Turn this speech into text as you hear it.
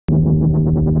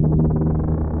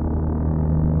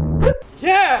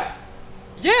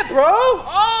Yeah, bro!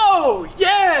 Oh,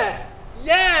 yeah!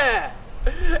 Yeah!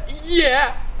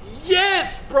 Yeah!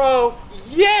 Yes, bro!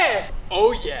 Yes!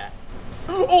 Oh, yeah!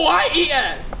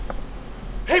 O-I-E-S!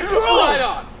 Hey, bro! Right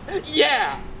on!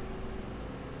 Yeah!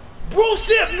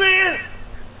 Broseph, man!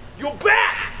 You're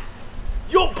back!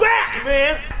 You're back,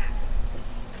 man!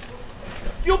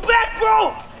 You're back,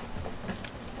 bro!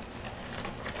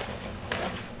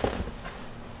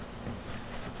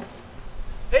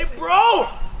 Hey, bro!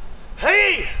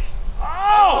 Hey!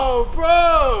 Oh,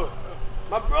 bro!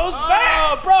 My bro's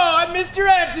back! Oh, bro, I missed your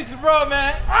antics, bro,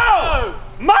 man! Oh!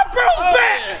 My bro's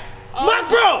back! Yeah. My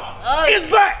bro is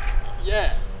back!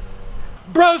 Yeah.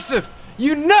 Broseph,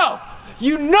 you know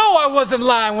I wasn't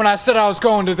lying when I said I was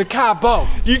going to the Cabo.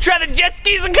 You tried the jet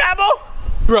skis in Cabo?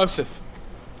 Broseph,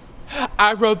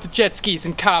 I rode the jet skis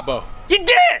in Cabo. You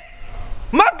did!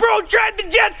 My bro tried the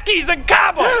jet skis in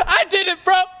Cabo! I did it,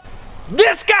 bro!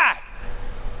 This guy!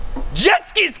 Jet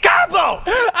skis Cabo!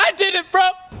 I did it, bro!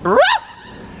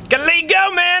 Gotta let you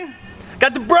go, man!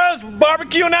 Got the bros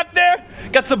barbecuing out there,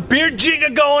 got some beer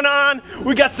jigga going on,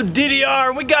 we got some DDR,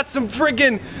 and we got some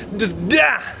friggin' just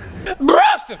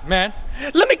Broseph, man!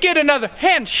 Let me get another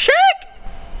handshake!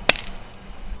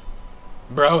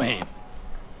 Broham,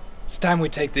 it's time we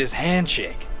take this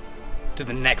handshake to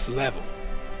the next level.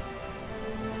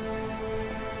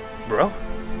 Bro?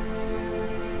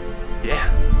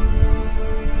 Yeah.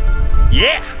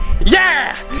 Yeah!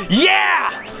 Yeah!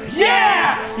 Yeah!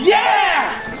 Yeah!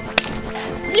 Yeah!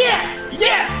 Yes!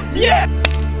 Yes! Yeah!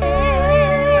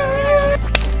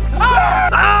 Oh!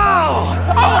 Oh!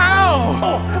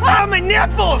 Ow! Oh, my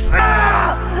nipples!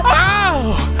 Ah!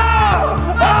 Ow!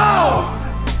 Oh! Oh!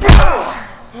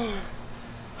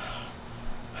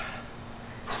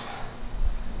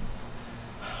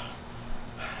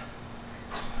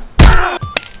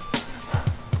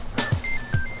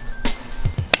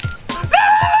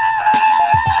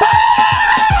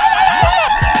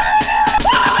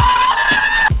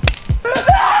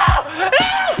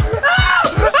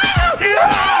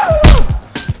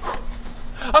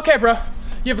 Okay, bro.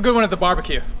 You have a good one at the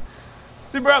barbecue.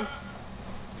 See, bro,